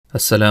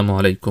Assalamu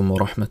alaikum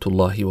wa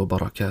rahmatullahi wa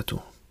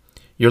barakatuh.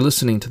 You're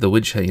listening to the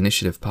Wijha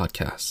Initiative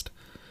podcast.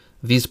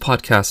 These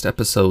podcast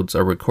episodes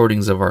are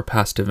recordings of our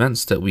past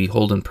events that we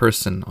hold in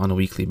person on a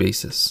weekly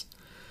basis.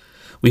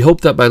 We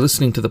hope that by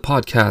listening to the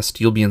podcast,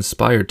 you'll be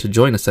inspired to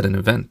join us at an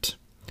event.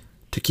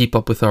 To keep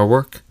up with our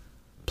work,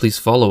 please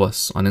follow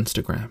us on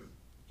Instagram.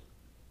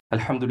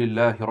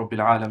 Alhamdulillahi Rabbil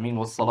Alameen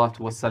wa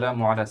salatu wa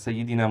salamu ala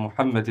Sayyidina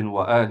Muhammadin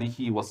wa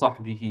alihi wa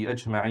sahbihi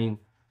ajma'in.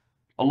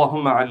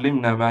 Allahumma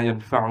allimna ma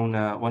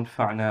yanfa'una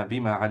wanfa'na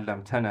bima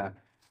 'allamtana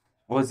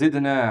wa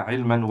zidna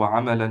 'ilman wa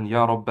 'amalan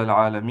ya Rabbil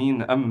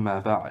Alameen,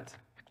 amma ba'd.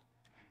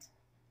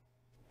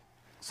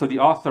 So the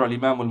author,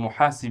 Al-Imam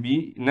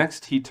Al-Muhasibi,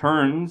 next he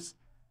turns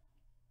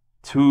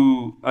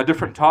to a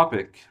different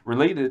topic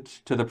related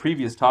to the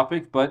previous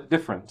topic but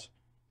different.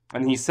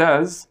 And he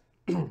says,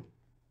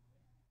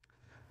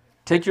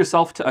 take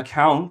yourself to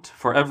account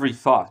for every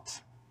thought,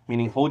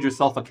 meaning hold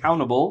yourself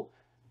accountable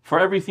for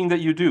everything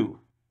that you do.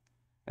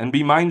 And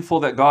be mindful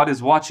that God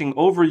is watching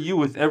over you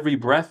with every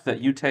breath that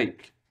you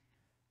take.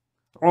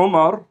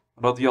 Umar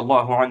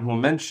radiyallahu anhu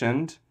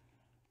mentioned,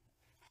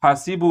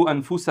 Hasibu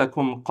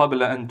anfusakum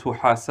qabla an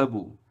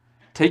tuhasabu.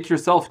 Take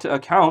yourself to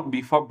account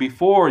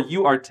before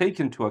you are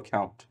taken to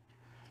account.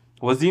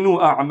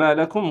 Wazinu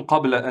a'malakum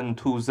qabla an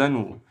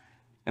tuzanu.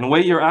 And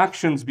weigh your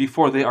actions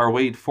before they are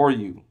weighed for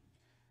you.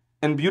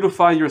 And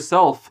beautify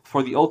yourself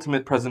for the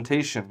ultimate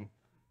presentation.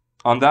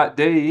 On that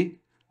day,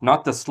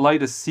 not the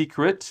slightest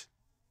secret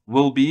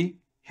will be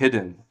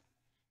hidden.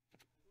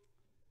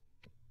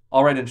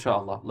 All right,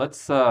 inshallah.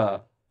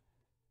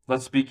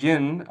 Let's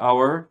begin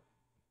our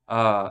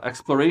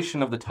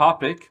exploration of the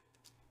topic.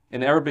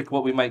 In Arabic,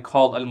 what we might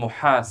call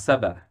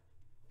al-muhasabah.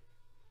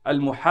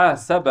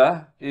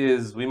 Al-muhasabah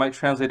is, we might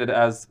translate it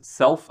as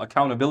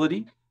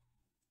self-accountability.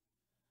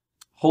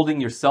 Holding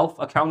yourself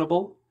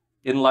accountable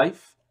in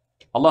life.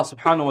 Allah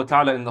subhanahu wa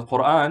ta'ala in the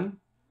Quran,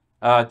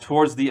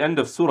 towards the end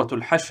of Surah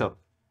Al-Hashr,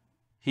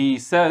 He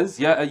says,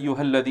 Ya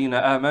ayyuhalladhina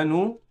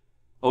amanu,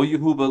 O you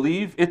who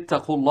believe,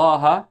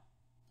 ittaqullaha,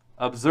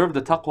 observe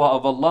the taqwa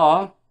of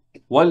Allah,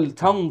 wal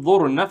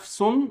tanzur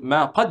nafsum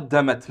ma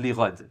qaddamat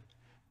lighad.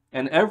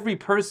 And every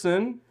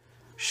person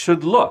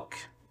should look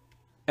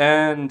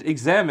and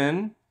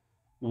examine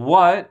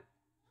what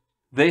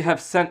they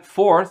have sent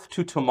forth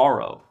to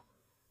tomorrow.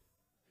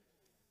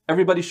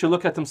 Everybody should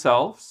look at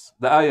themselves,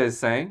 the ayah is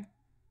saying.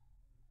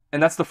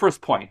 And that's the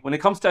first point. When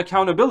it comes to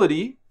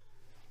accountability,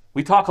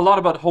 we talk a lot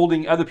about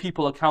holding other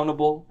people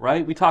accountable,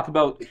 right? We talk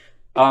about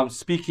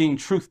speaking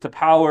truth to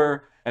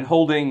power and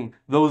holding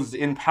those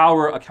in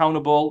power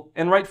accountable,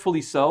 and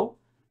rightfully so.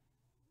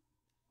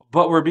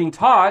 But we're being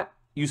taught,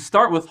 you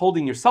start with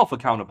holding yourself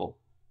accountable.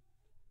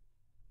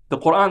 The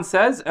Quran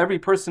says every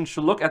person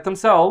should look at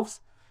themselves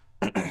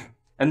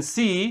and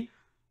see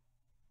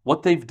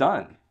what they've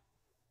done,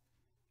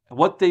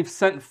 what they've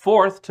sent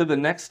forth to the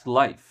next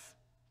life.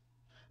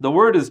 The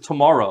word is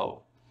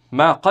tomorrow.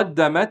 Ma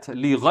qaddamat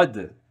li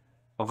ghad.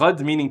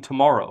 Ghad meaning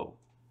tomorrow.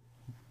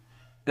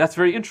 That's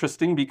very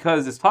interesting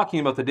because it's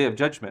talking about the Day of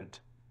Judgment.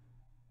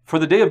 For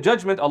the Day of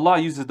Judgment, Allah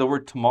uses the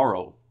word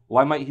tomorrow.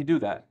 Why might He do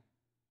that?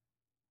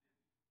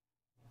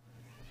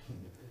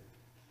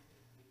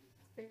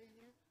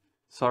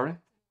 Sorry?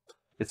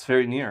 It's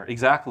very near.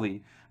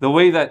 Exactly. The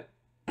way that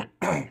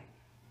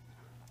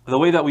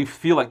we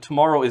feel like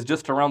tomorrow is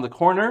just around the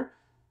corner,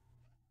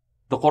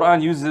 the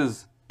Quran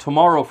uses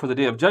tomorrow for the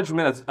Day of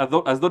Judgment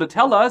as though to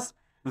tell us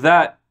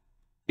that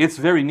it's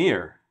very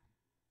near.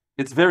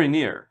 It's very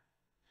near.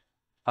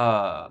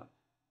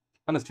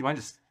 Anas, do you mind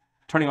just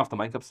turning off the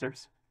mic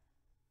upstairs?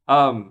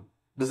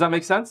 Does that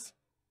make sense?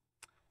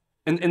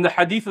 In the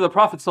hadith of the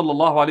Prophet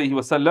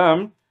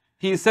ﷺ,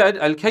 he said,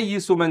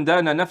 Al-kayyisu man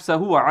dana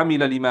nafsahu wa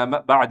amila lima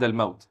ba'da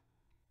al-maut.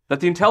 That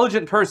the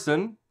intelligent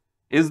person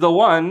is the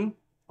one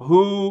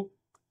who,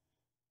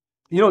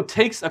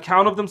 takes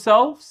account of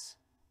themselves,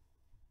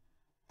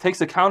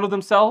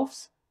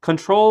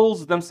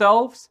 controls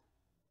themselves,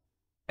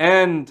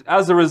 and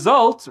as a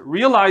result,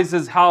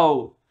 realizes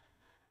how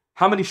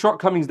many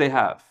shortcomings they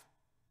have.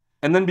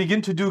 And then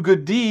begin to do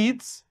good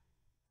deeds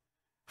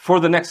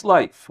for the next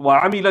life.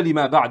 وَعَمِلَ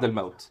لِمَا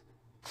بَعْدَ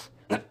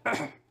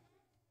الْمَوْتِ.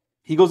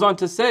 He goes on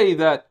to say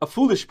that a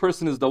foolish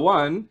person is the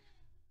one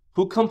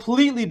who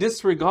completely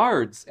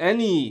disregards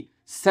any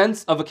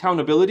sense of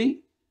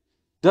accountability,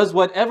 does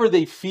whatever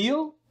they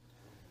feel,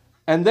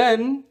 and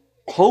then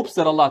hopes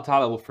that Allah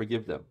Ta'ala will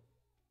forgive them.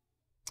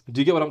 Do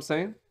you get what I'm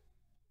saying?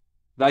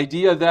 The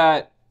idea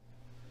that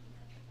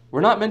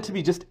we're not meant to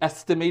be just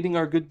estimating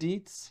our good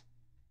deeds.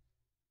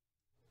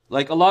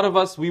 Like a lot of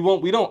us, we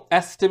don't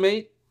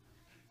estimate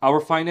our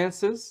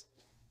finances.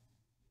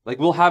 Like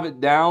we'll have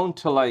it down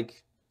to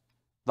like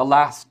the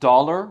last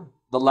dollar,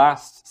 the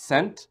last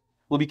cent.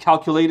 We'll be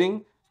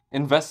calculating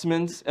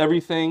investments,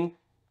 everything,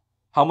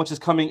 how much is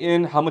coming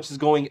in, how much is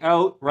going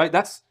out, right?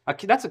 That's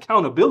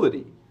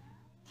accountability.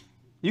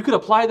 You could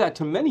apply that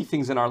to many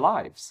things in our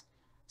lives.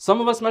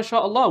 Some of us,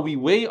 mashallah, we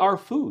weigh our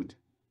food.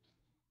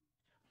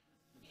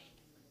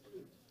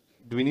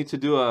 Do we need to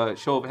do a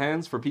show of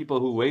hands for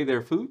people who weigh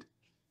their food?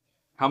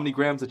 How many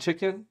grams of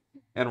chicken?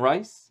 and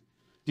rice?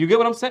 Do you get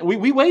what I'm saying?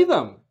 We weigh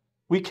them.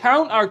 We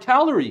count our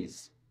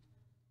calories.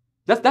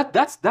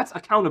 That's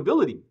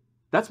accountability.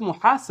 That's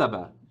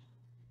muhasabah.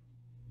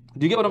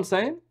 Do you get what I'm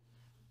saying?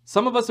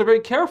 Some of us are very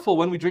careful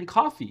when we drink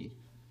coffee,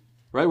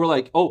 right? We're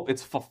like, oh,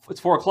 it's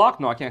 4 o'clock.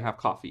 No, I can't have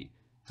coffee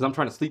because I'm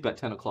trying to sleep at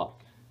 10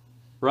 o'clock,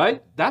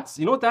 right?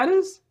 You know what that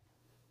is?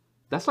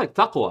 That's like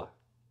taqwa.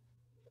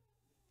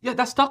 Yeah,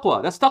 that's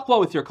taqwa. That's taqwa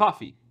with your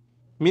coffee.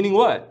 Meaning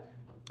what?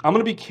 I'm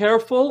going to be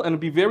careful and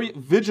be very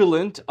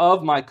vigilant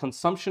of my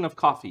consumption of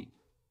coffee.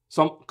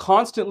 So I'm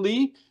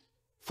constantly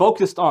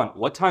focused on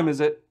what time is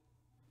it?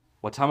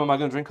 What time am I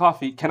going to drink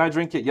coffee? Can I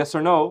drink it? Yes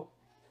or no?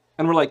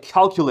 And we're like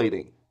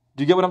calculating.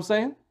 Do you get what I'm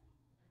saying?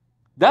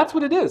 That's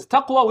what it is.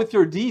 Taqwa with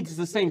your deeds is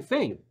the same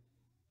thing.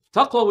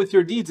 Taqwa with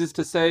your deeds is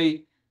to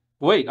say,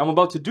 wait, I'm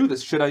about to do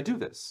this. Should I do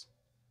this?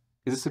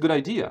 Is this a good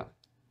idea?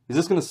 Is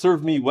this going to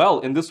serve me well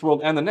in this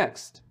world and the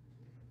next?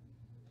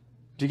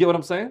 Do you get what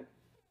I'm saying?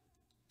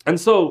 And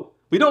so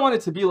we don't want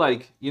it to be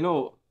like, you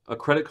know, a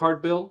credit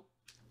card bill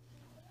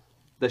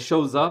that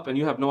shows up and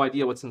you have no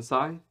idea what's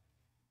inside.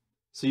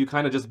 So you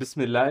kind of just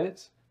Bismillah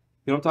it.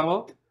 You know what I'm talking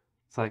about?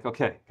 It's like,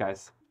 okay,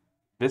 guys,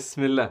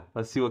 Bismillah.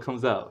 Let's see what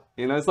comes out.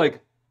 You know, it's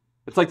like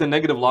the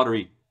negative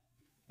lottery.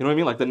 You know what I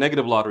mean? Like the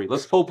negative lottery.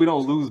 Let's hope we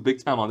don't lose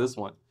big time on this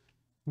one.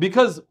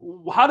 Because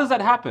how does that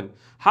happen?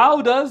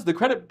 How does the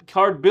credit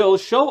card bill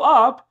show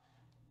up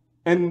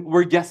and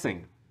we're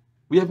guessing?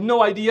 We have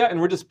no idea and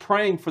we're just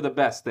praying for the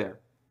best there.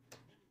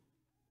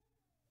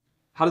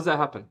 How does that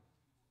happen?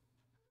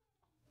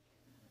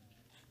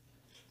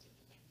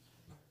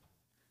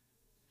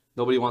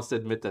 Nobody wants to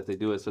admit that they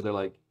do it, so they're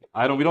like,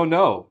 we don't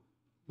know.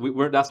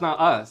 That's not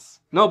us.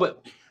 No,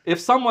 but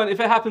if it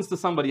happens to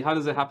somebody, how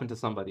does it happen to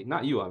somebody?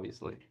 Not you,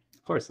 obviously.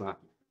 Of course not.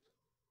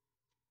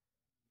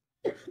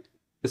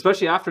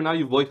 Especially after now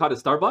you've boycotted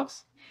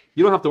Starbucks.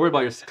 You don't have to worry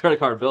about your credit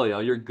card bill, yo.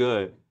 You're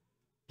good.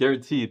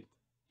 Guaranteed.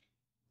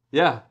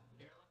 Yeah.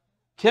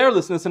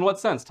 Carelessness in what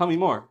sense? Tell me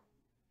more.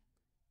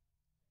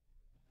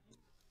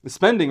 The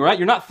spending, right?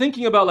 You're not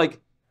thinking about like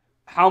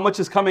how much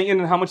is coming in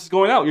and how much is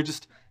going out. You're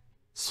just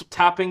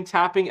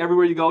tapping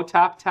everywhere you go.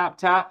 Tap, tap,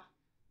 tap.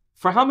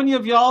 For how many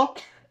of y'all,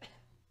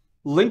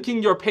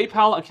 linking your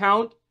PayPal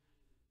account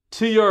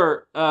to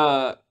your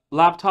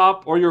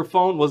laptop or your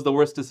phone was the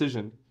worst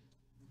decision?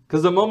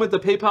 Because the moment the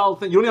PayPal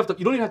thing, you don't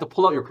even have to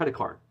pull out your credit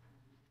card.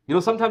 You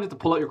know, sometimes you have to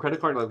pull out your credit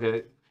card.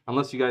 Okay,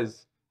 unless you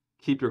guys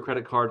keep your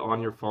credit card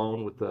on your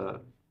phone with the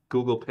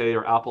Google Pay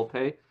or Apple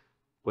Pay,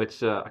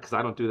 which because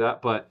I don't do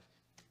that. But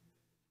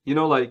you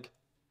know, like,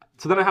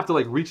 so then I have to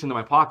like reach into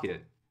my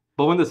pocket.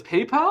 But when there's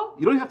PayPal,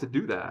 you don't even have to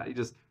do that. You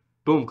just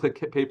boom, click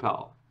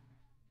PayPal,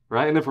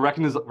 right? And if it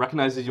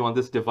recognizes you on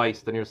this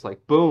device, then you're just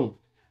like boom,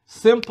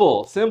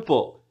 simple,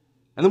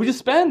 and then we just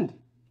spend.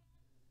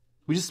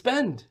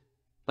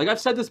 Like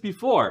I've said this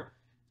before.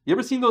 You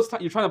ever seen those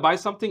you're trying to buy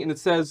something and it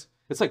says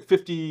it's like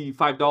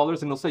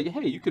 $55 and they'll say,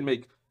 hey, you can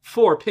make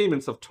 4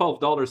 payments of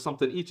 $12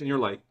 something each. And you're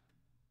like,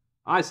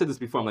 I said this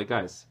before. I'm like,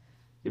 guys,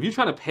 if you're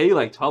trying to pay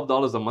like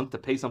 $12 a month to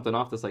pay something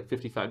off that's like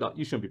 $55,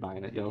 you shouldn't be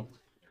buying it, yo.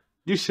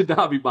 You should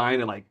not be buying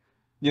it like,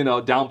 you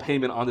know, down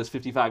payment on this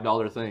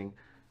 $55 thing.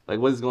 Like,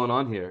 what is going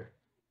on here?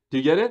 Do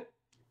you get it?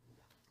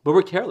 But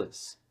we're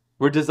careless.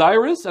 We're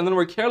desirous and then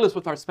we're careless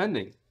with our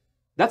spending.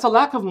 That's a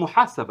lack of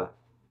muhasabah.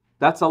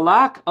 That's a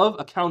lack of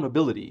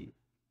accountability,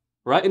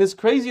 right? And it's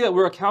crazy that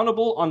we're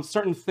accountable on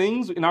certain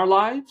things in our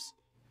lives,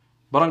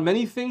 but on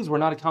many things we're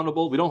not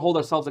accountable. We don't hold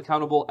ourselves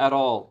accountable at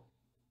all,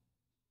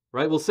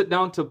 right? We'll sit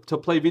down to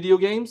play video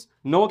games,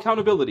 no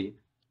accountability.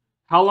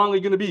 How long are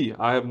you going to be?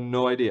 I have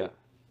no idea.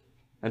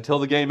 Until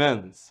the game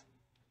ends,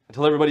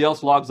 until everybody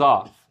else logs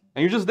off,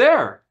 and you're just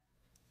there.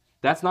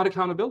 That's not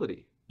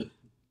accountability.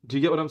 Do you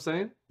get what I'm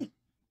saying?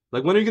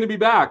 Like, when are you going to be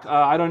back?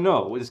 I don't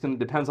know. It's going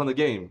to depends on the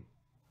game.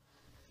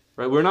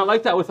 Right? We're not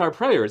like that with our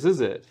prayers,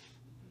 is it?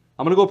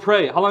 I'm going to go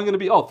pray. How long are you going to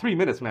be? Oh, 3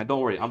 minutes, man. Don't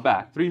worry. I'm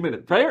back. 3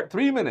 minutes. Prayer?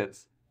 3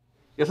 minutes.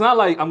 It's not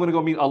like I'm going to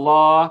go meet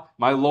Allah,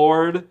 my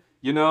Lord,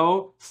 you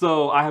know,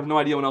 so I have no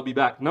idea when I'll be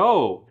back.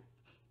 No.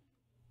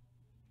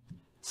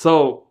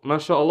 So,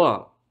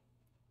 mashallah,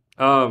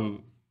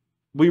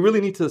 we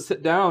really need to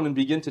sit down and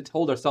begin to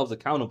hold ourselves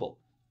accountable.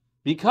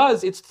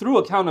 Because it's through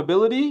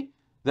accountability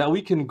that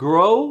we can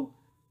grow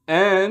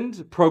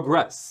and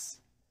progress.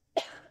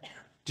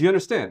 Do you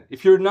understand?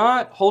 If you're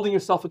not holding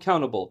yourself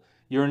accountable,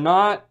 you're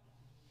not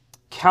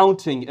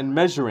counting and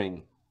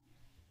measuring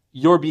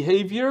your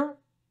behavior,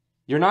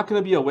 you're not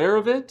going to be aware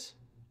of it,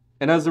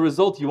 and as a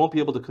result, you won't be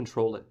able to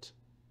control it.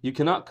 You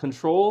cannot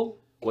control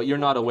what you're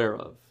not aware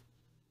of.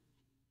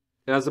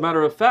 And as a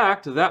matter of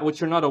fact, that which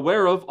you're not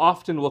aware of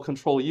often will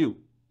control you.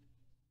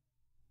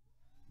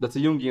 That's a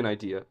Jungian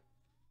idea.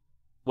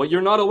 What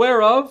you're not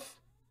aware of,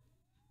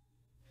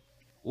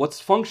 what's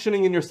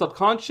functioning in your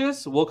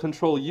subconscious will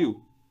control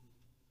you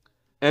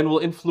and will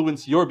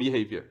influence your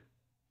behavior.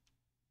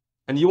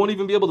 And you won't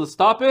even be able to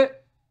stop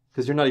it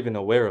because you're not even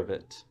aware of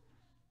it.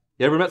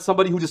 You ever met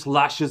somebody who just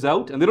lashes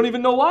out and they don't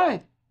even know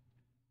why?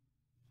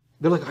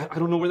 They're like, I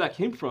don't know where that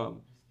came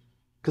from.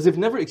 Because they've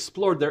never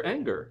explored their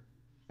anger.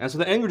 And so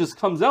the anger just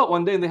comes out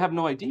one day and they have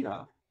no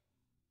idea.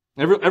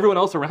 Everyone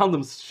else around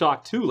them's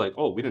shocked too, like,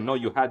 oh, we didn't know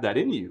you had that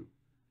in you.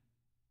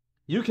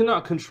 You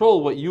cannot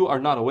control what you are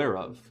not aware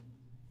of.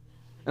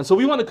 And so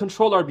we want to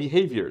control our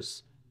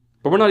behaviors,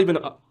 but we're not even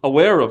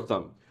aware of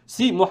them.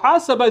 See,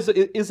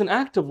 muhasaba is an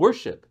act of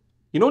worship.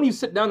 You know, when you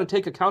sit down and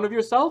take account of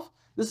yourself,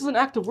 this is an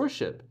act of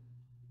worship.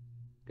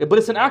 But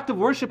it's an act of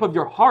worship of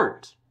your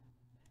heart.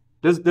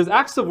 There's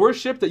acts of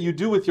worship that you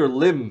do with your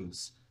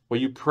limbs, where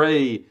you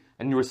pray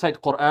and you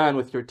recite Quran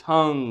with your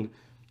tongue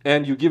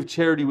and you give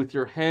charity with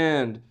your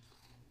hand.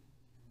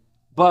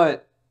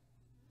 But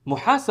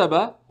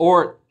muhasaba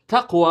or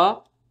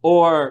taqwa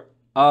or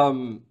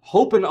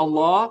hope in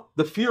Allah,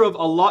 the fear of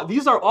Allah,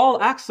 these are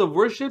all acts of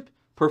worship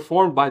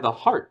performed by the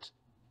heart.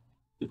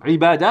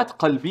 Ibadat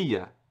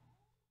qalbiyya.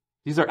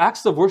 These are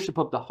acts of worship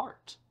of the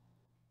heart.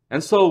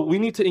 And so we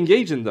need to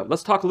engage in them.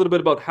 Let's talk a little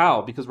bit about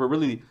how, because we're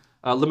really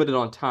limited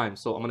on time,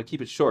 so I'm going to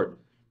keep it short.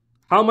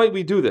 How might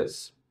we do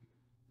this?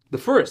 The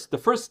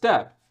first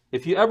step,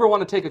 if you ever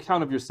want to take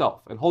account of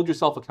yourself and hold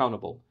yourself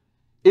accountable,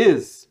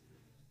 is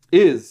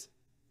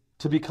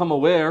to become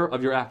aware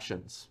of your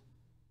actions.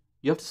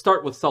 You have to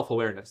start with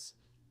self-awareness.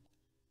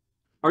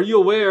 Are you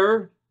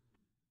aware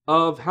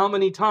of how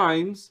many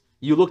times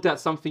you looked at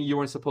something you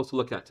weren't supposed to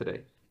look at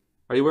today?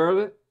 Are you aware of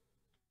it?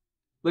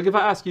 Like if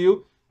I ask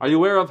you, are you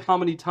aware of how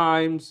many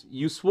times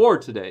you swore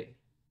today?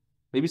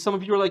 Maybe some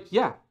of you are like,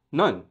 yeah,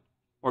 none.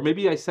 Or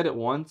maybe I said it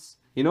once.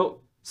 You know,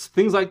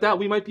 things like that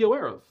we might be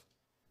aware of.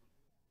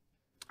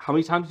 How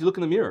many times did you look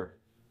in the mirror?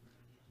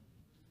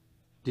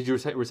 Did you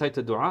recite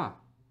the dua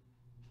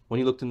when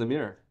you looked in the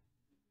mirror?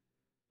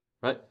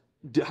 Right?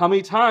 How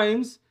many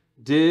times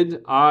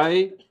did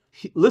I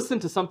listen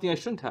to something I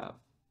shouldn't have?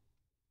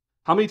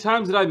 How many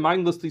times did I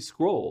mindlessly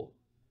scroll?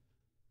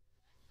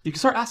 You can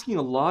start asking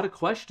a lot of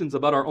questions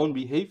about our own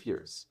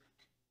behaviors.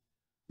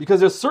 Because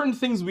there's certain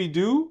things we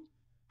do.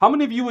 How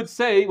many of you would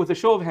say, with a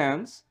show of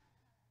hands,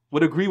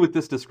 would agree with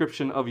this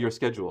description of your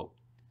schedule?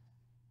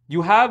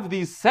 You have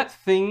these set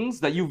things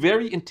that you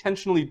very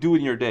intentionally do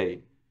in your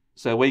day.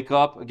 So I wake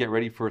up, I get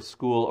ready for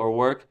school or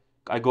work.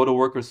 I go to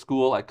work or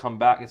school, I come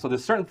back. And so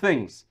there's certain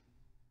things.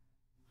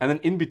 And then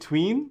in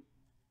between,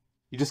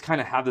 you just kind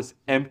of have this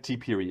empty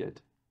period.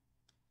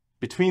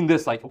 Between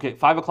this, like, okay,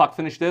 5 o'clock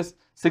finish this,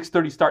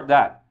 6:30 start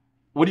that.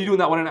 What do you do in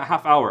that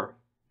 1.5 hour?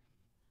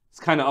 It's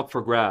kind of up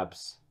for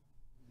grabs.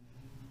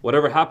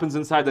 Whatever happens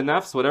inside the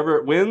nafs, whatever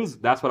it wins,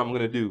 that's what I'm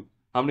going to do.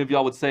 How many of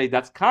y'all would say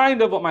that's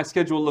kind of what my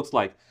schedule looks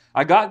like?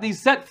 I got these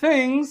set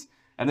things,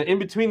 and then in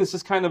between it's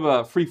just kind of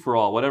a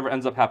free-for-all, whatever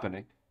ends up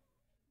happening.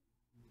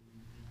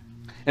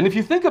 And if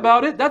you think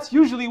about it, that's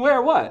usually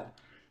where what?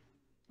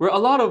 Where a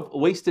lot of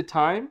wasted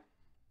time.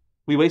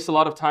 We waste a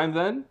lot of time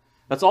then.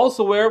 That's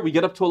also where we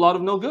get up to a lot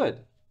of no good.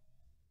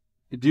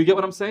 Do you get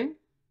what I'm saying?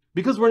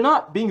 Because we're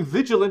not being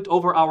vigilant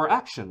over our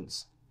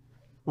actions.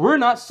 We're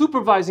not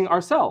supervising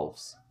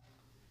ourselves.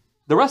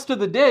 The rest of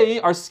the day,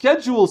 our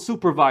schedule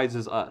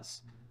supervises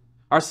us.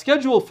 Our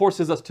schedule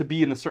forces us to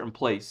be in a certain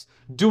place,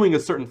 doing a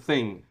certain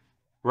thing,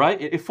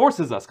 right? It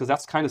forces us because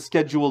that's kind of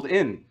scheduled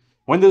in.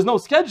 When there's no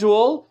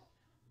schedule,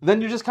 then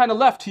you're just kind of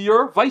left to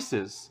your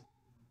vices.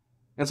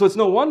 And so it's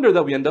no wonder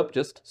that we end up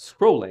just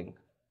scrolling.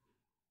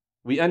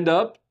 We end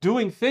up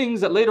doing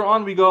things that later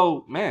on we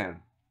go,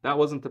 man, that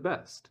wasn't the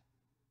best.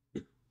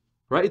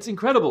 Right? It's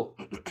incredible.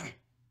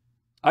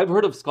 I've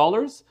heard of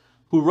scholars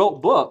who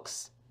wrote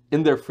books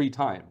in their free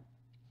time.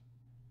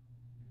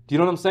 Do you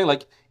know what I'm saying?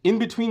 Like in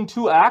between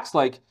two acts,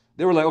 like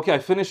they were like, okay, I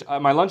finish,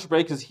 my lunch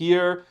break is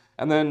here,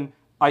 and then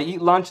I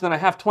eat lunch, then I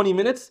have 20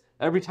 minutes.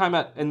 Every time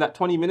in that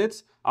 20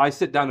 minutes, I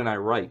sit down and I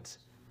write.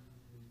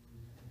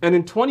 And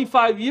in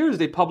 25 years,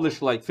 they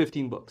published like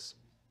 15 books.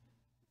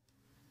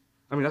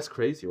 I mean, that's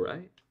crazy,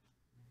 right?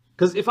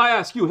 Because if I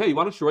ask you, hey,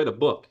 why don't you write a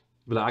book?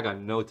 You'd be like, I got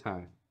no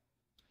time.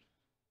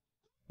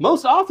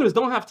 Most authors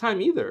don't have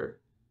time either.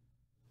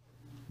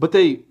 But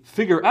they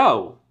figure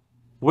out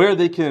where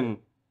they can,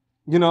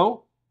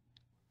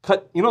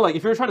 cut, like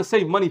if you're trying to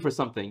save money for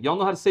something, y'all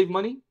know how to save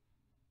money?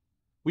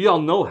 We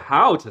all know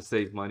how to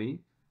save money.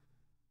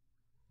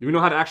 Do we know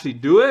how to actually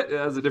do it?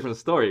 That's a different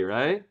story,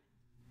 right?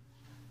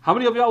 How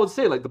many of y'all would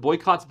say like the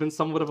boycott's been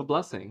somewhat of a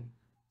blessing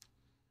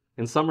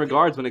in some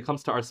regards when it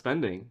comes to our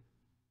spending?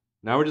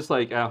 Now we're just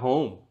like at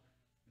home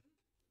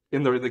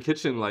in the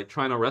kitchen, like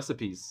trying out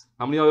recipes.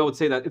 How many of y'all would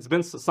say that it's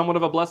been somewhat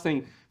of a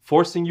blessing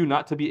forcing you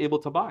not to be able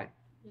to buy?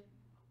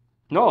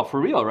 No, for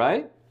real,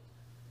 right?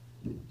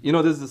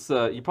 There's this,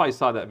 you probably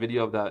saw that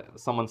video of that,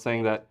 someone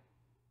saying that,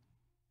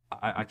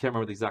 I can't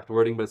remember the exact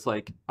wording, but it's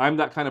like, I'm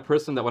that kind of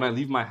person that when I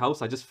leave my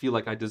house, I just feel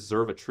like I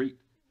deserve a treat.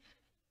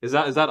 Is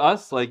that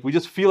us? Like, we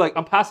just feel like,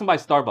 I'm passing by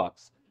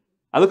Starbucks.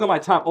 I look at my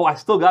time, I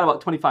still got about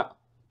 25.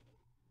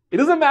 It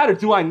doesn't matter,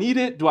 do I need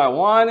it? Do I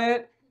want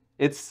it?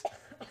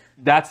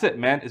 That's it,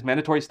 man. It's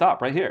mandatory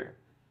stop right here.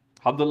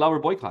 Alhamdulillah, we're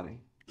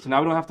boycotting. So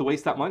now we don't have to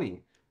waste that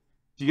money.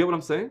 Do you get what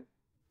I'm saying?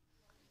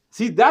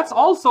 See, that's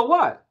also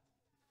what?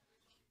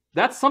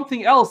 That's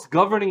something else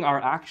governing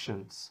our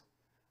actions.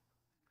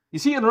 You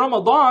see, in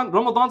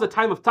Ramadan's a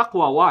time of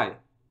taqwa. Why?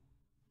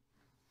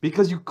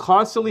 Because you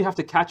constantly have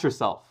to catch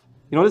yourself.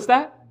 You notice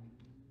that?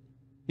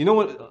 You know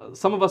what?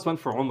 Some of us went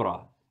for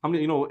Umrah. How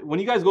many,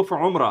 when you guys go for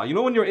Umrah,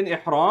 when you're in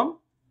Ihram,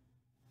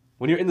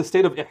 when you're in the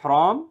state of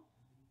Ihram,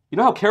 you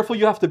know how careful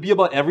you have to be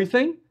about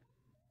everything?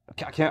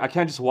 I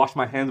can't just wash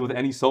my hands with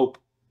any soap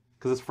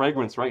because it's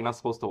fragrance, right? You're not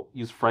supposed to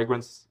use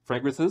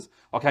fragrances.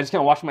 Okay, I just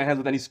can't wash my hands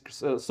with any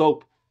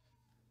soap.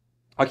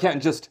 I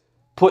can't just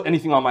put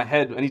anything on my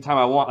head anytime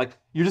I want. Like,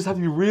 you just have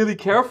to be really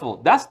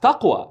careful. That's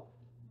taqwa.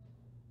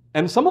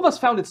 And some of us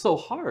found it so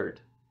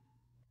hard.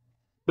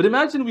 But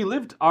imagine we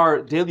lived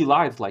our daily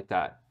lives like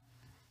that.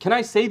 Can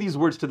I say these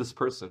words to this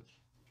person?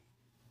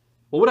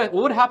 What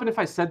would happen if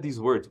I said these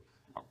words?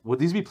 Would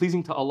these be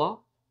pleasing to Allah?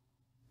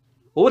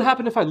 What would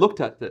happen if I looked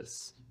at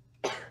this?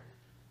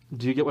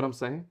 Do you get what I'm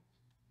saying?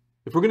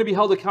 If we're going to be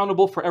held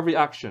accountable for every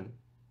action,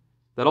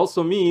 that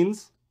also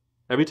means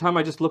every time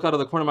I just look out of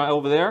the corner of my eye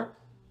over there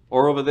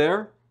or over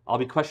there, I'll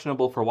be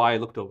questionable for why I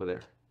looked over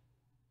there.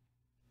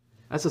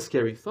 That's a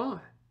scary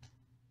thought.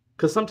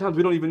 Because sometimes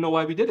we don't even know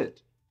why we did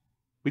it.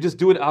 We just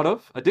do it out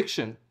of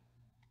addiction.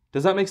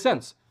 Does that make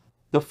sense?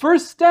 The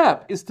first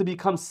step is to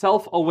become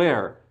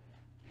self-aware,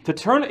 to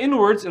turn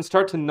inwards and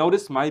start to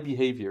notice my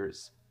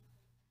behaviors.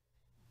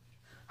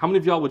 How many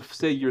of y'all would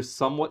say you're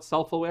somewhat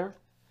self-aware?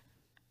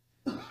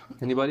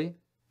 Anybody?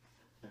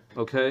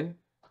 Okay.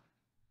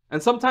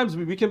 And sometimes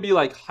we can be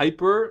like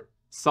hyper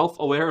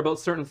self-aware about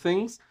certain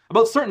things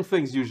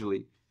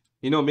usually.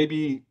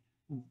 Maybe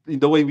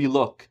the way we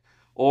look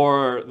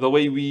or the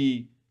way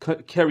we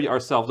carry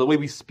ourselves, the way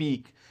we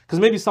speak. Because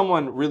maybe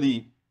someone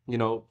really,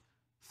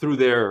 through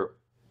their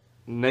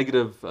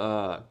negative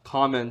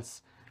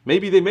comments,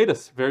 maybe they made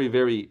us very,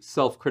 very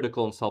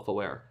self-critical and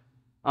self-aware.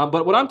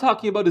 But what I'm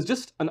talking about is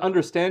just an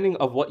understanding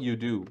of what you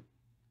do.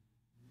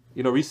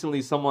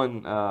 Recently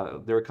someone,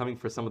 they were coming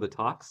for some of the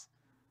talks,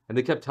 and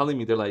they kept telling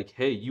me, they're like,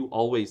 hey, you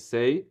always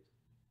say,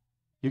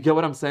 you get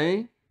what I'm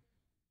saying?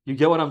 You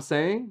get what I'm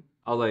saying?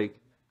 I was like,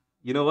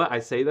 you know what?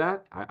 I say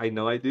that. I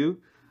know I do.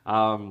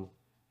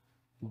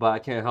 But I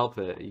can't help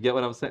it. You get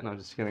what I'm saying? No, I'm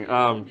just kidding.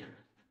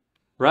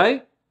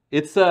 Right?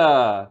 It's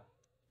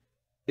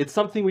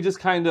something we just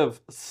kind of,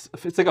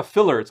 it's like a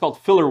filler. It's called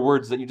filler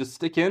words that you just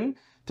stick in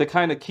to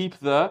kind of keep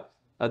the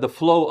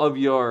flow of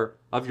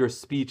your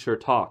speech or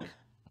talk.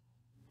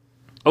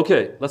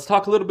 Okay, let's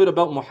talk a little bit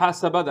about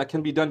muhasabah that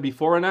can be done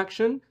before an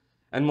action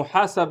and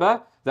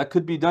muhasabah that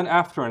could be done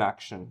after an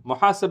action.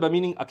 Muhasabah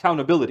meaning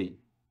accountability.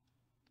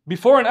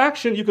 Before an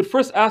action, you could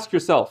first ask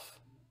yourself,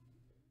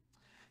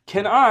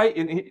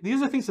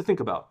 these are things to think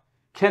about.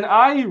 Can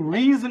I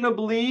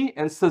reasonably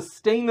and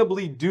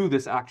sustainably do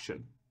this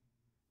action?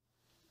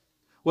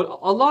 Well,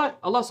 Allah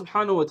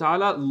subhanahu wa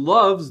ta'ala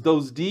loves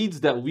those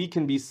deeds that we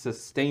can be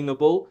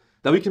sustainable,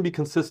 that we can be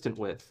consistent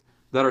with,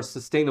 that are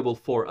sustainable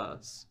for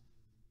us.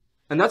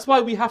 And that's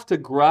why we have to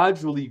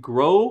gradually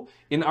grow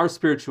in our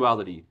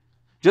spirituality.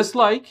 Just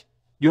like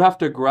you have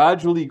to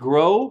gradually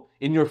grow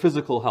in your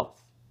physical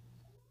health.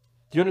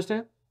 Do you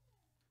understand?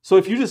 So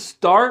if you just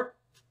start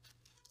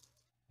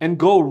and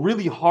go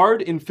really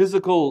hard in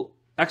physical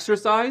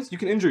exercise, you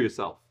can injure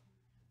yourself.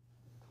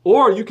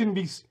 Or you can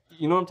be,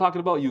 you know what I'm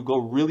talking about? You go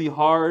really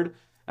hard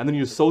and then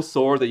you're so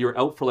sore that you're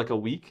out for like a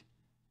week.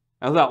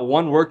 And that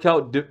one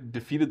workout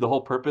defeated the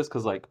whole purpose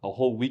because like a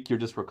whole week you're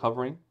just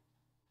recovering.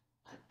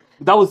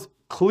 That was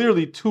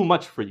clearly too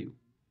much for you.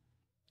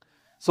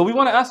 So we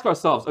want to ask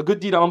ourselves, a good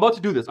deed, I'm about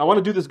to do this. I want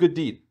to do this good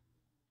deed.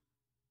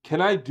 Can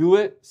I do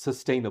it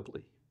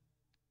sustainably?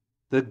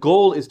 The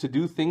goal is to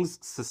do things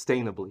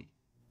sustainably.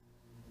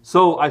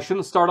 So I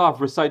shouldn't start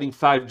off reciting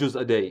 5 juz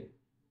a day.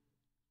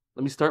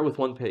 Let me start with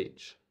 1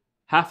 page,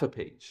 half a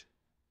page.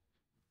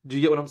 Do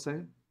you get what I'm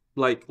saying?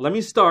 Like, let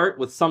me start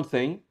with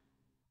something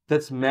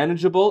that's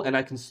manageable and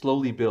I can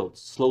slowly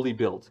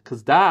build,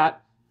 because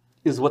that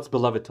is what's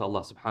beloved to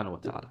Allah subhanahu wa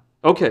ta'ala.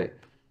 Okay,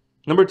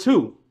 number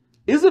 2,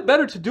 is it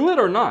better to do it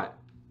or not?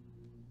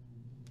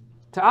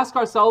 To ask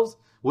ourselves,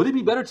 would it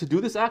be better to do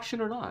this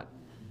action or not?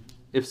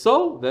 If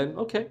so, then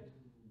okay.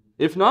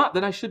 If not,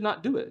 then I should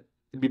not do it.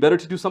 It'd be better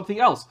to do something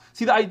else.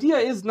 See, the idea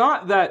is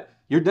not that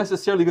you're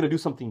necessarily going to do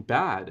something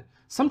bad.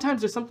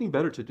 Sometimes there's something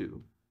better to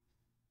do.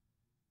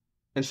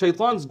 And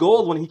shaitan's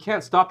goal, when he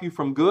can't stop you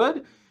from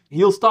good,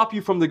 he'll stop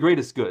you from the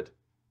greatest good.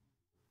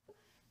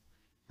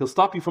 He'll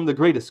stop you from the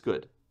greatest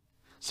good.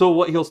 So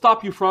what he'll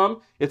stop you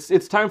from,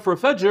 it's time for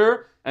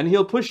Fajr, and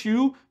he'll push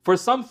you for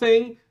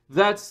something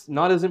that's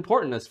not as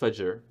important as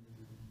Fajr.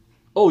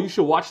 Oh, you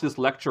should watch this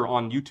lecture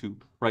on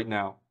YouTube right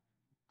now.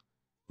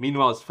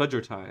 Meanwhile, it's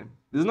Fajr time.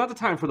 This is not the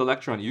time for the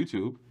lecture on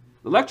YouTube.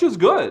 The lecture is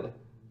good,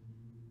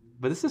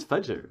 but this is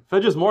Fajr.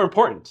 Fajr is more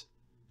important.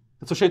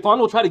 And so shaitan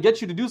will try to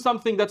get you to do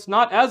something that's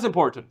not as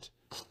important.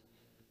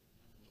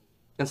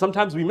 And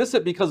sometimes we miss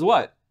it because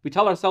what? We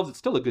tell ourselves it's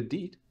still a good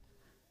deed.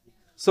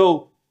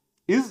 So,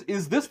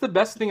 is this the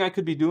best thing I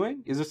could be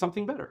doing? Is there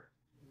something better?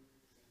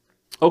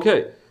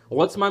 Okay,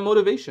 what's my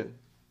motivation?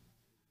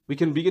 We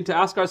can begin to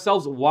ask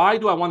ourselves, why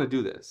do I want to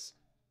do this?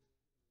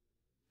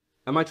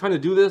 Am I trying to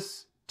do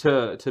this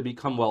to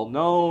become well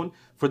known,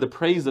 for the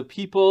praise of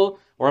people,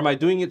 or am I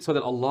doing it so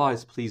that Allah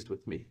is pleased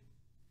with me?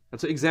 And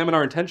so examine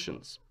our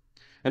intentions.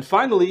 And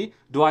finally,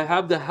 do I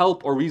have the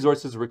help or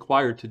resources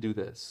required to do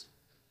this?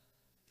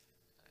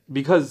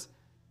 Because,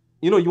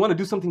 you want to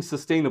do something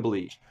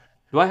sustainably.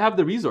 Do I have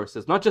the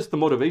resources? Not just the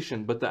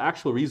motivation, but the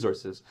actual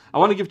resources. I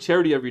want to give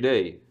charity every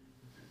day.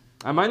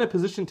 Am I in a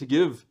position to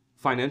give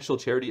financial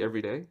charity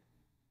every day?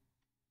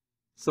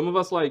 Some of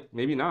us,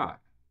 maybe not.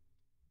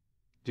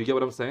 Do you get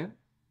what I'm saying?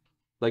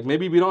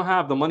 Maybe we don't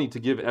have the money to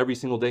give every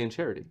single day in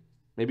charity.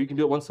 Maybe you can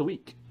do it once a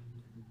week.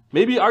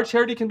 Maybe our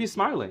charity can be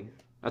smiling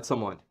at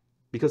someone,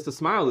 because to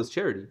smile is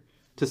charity.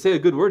 To say a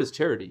good word is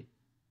charity.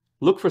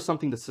 Look for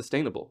something that's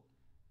sustainable.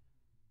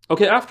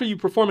 Okay, after you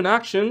perform an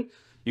action,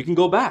 you can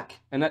go back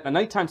and at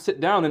nighttime sit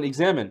down and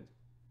examine.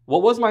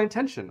 What was my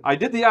intention? I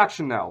did the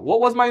action now.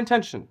 What was my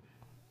intention?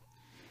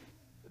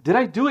 Did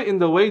I do it in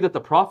the way that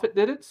the Prophet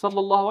did it?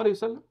 Sallallahu Alaihi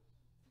Wasallam?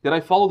 Did I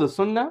follow the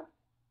Sunnah?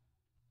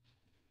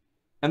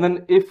 And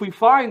then if we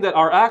find that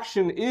our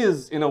action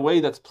is in a way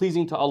that's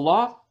pleasing to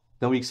Allah,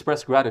 then we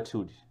express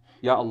gratitude.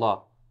 Ya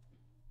Allah,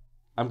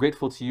 I'm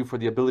grateful to you for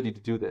the ability to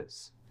do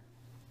this.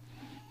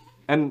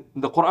 And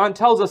the Quran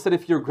tells us that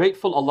if you're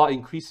grateful, Allah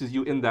increases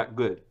you in that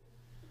good.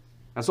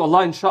 And so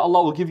Allah,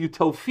 inshallah, will give you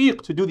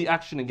tawfiq to do the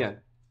action again.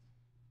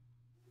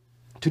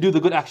 To do the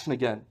good action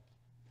again.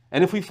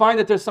 And if we find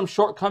that there's some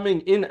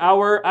shortcoming in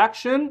our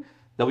action,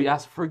 then we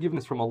ask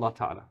forgiveness from Allah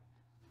Ta'ala.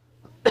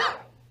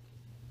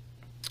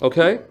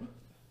 Okay?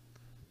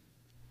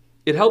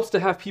 It helps to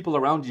have people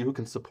around you who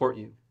can support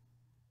you.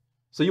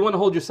 So you want to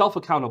hold yourself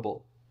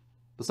accountable.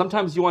 But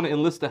sometimes you want to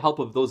enlist the help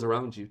of those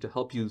around you to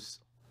help you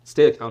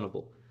stay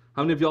accountable.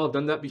 How many of y'all have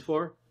done that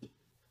before?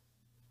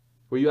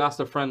 Where you asked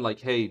a friend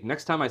hey,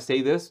 next time I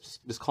say this,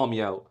 just call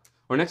me out.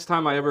 Or next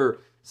time I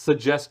ever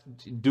suggest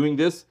doing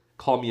this,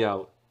 call me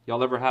out.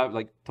 Y'all ever have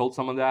told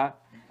someone that?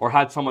 Or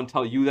had someone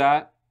tell you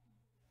that?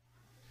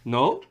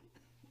 No?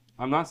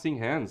 I'm not seeing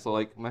hands.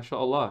 So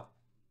mashallah.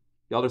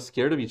 Y'all are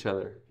scared of each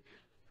other.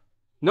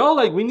 No,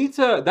 we need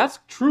to, that's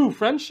true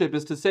friendship,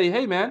 is to say,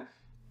 hey man,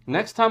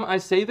 next time I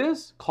say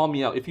this, call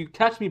me out. If you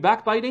catch me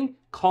backbiting,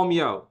 call me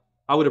out.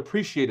 I would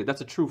appreciate it.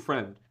 That's a true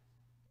friend.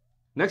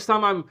 Next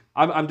time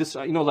I'm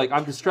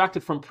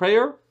distracted from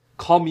prayer,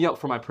 call me out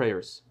for my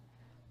prayers.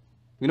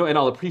 And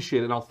I'll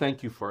appreciate it and I'll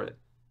thank you for it.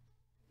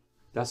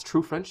 That's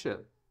true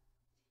friendship.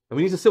 And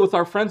we need to sit with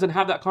our friends and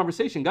have that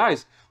conversation.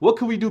 Guys, what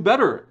could we do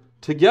better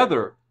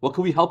together? What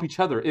could we help each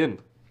other in?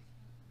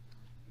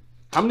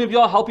 How many of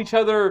y'all help each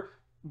other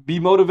be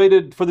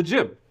motivated for the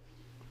gym?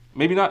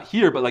 Maybe not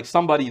here, but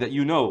somebody that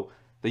you know,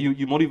 that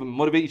you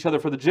motivate each other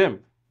for the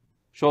gym.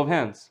 Show of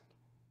hands.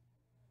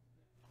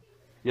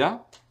 Yeah?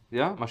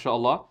 Yeah,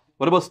 mashallah.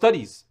 What about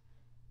studies?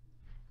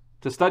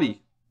 To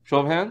study. Show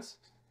of hands.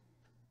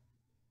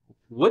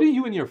 What do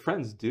you and your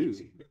friends do?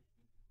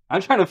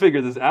 I'm trying to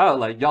figure this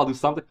out. Y'all do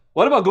something.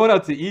 What about going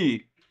out to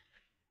eat?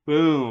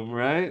 Boom,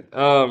 right?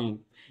 Do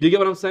you get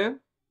what I'm saying?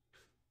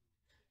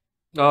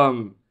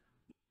 I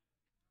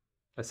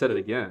said it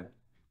again.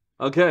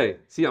 Okay,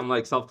 see,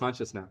 I'm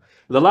self-conscious now.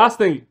 The last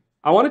thing,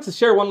 I wanted to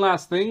share one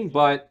last thing,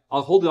 but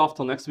I'll hold it off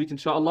till next week,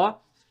 inshallah.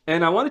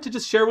 And I wanted to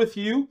just share with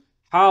you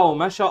how,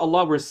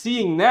 mashallah, we're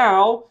seeing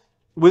now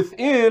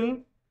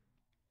within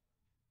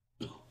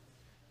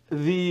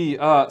the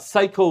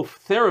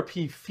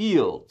psychotherapy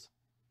field.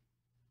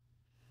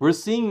 We're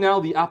seeing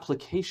now the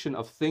application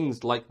of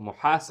things like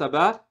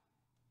muhasabah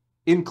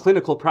in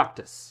clinical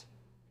practice.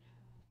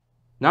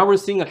 Now we're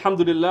seeing,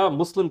 alhamdulillah,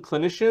 Muslim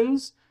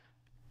clinicians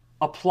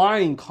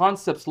applying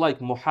concepts like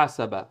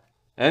muhasabah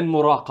and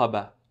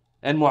muraqabah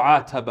and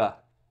mu'atabah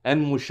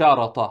and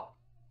musharata.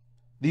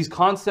 These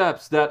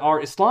concepts that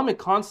are Islamic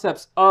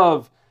concepts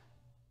of,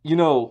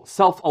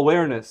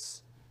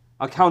 self-awareness,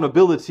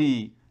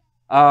 accountability,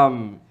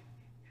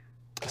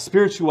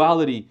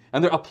 spirituality,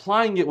 and they're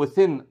applying it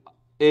within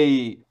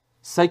a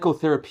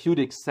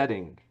psychotherapeutic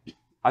setting.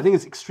 I think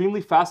it's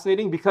extremely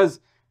fascinating because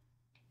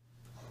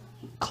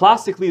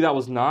classically that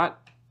was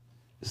not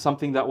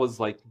something that was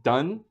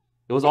done.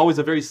 It was always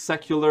a very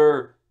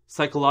secular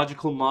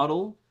psychological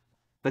model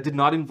that did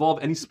not involve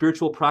any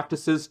spiritual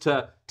practices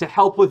to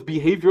help with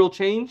behavioral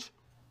change.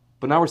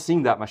 But now we're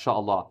seeing that,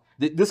 mashallah.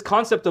 This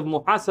concept of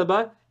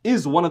muhasabah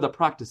is one of the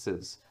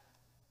practices.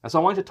 And so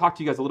I wanted to talk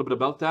to you guys a little bit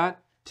about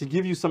that, to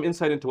give you some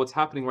insight into what's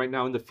happening right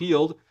now in the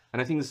field.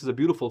 And I think this is a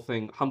beautiful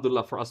thing,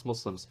 alhamdulillah, for us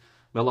Muslims.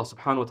 May Allah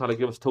subhanahu wa ta'ala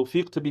give us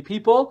tawfiq to be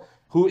people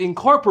who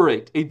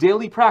incorporate a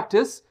daily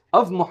practice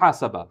of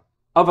muhasabah,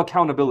 of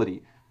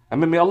accountability.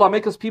 And may Allah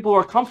make us people who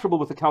are comfortable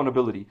with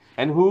accountability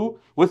and who,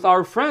 with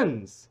our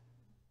friends,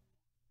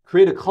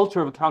 create a culture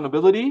of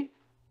accountability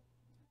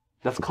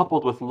that's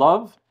coupled with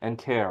love and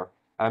care.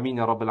 Ameen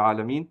ya Rabbil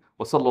Alameen.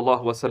 Wa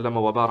sallallahu wa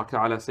sallama wa baraka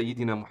ala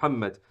Sayyidina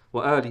Muhammad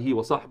wa alihi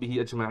wa sahbihi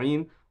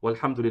ajma'een.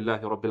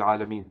 Walhamdulillahi Rabbil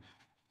Alameen.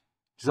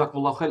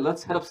 Jazakumullah khair.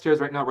 Let's head upstairs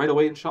right now, right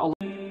away, inshallah.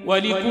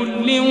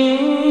 ولكل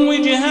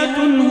وجهة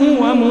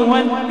هو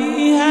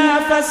موليها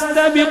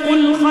فاستبقوا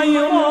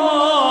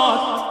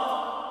الخيرات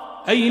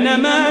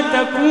أينما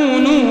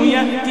تكونوا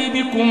يأتي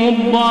بكم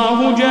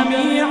الله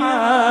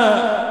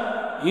جميعا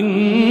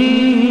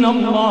إن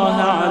الله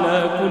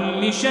على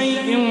كل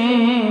شيء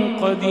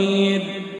قدير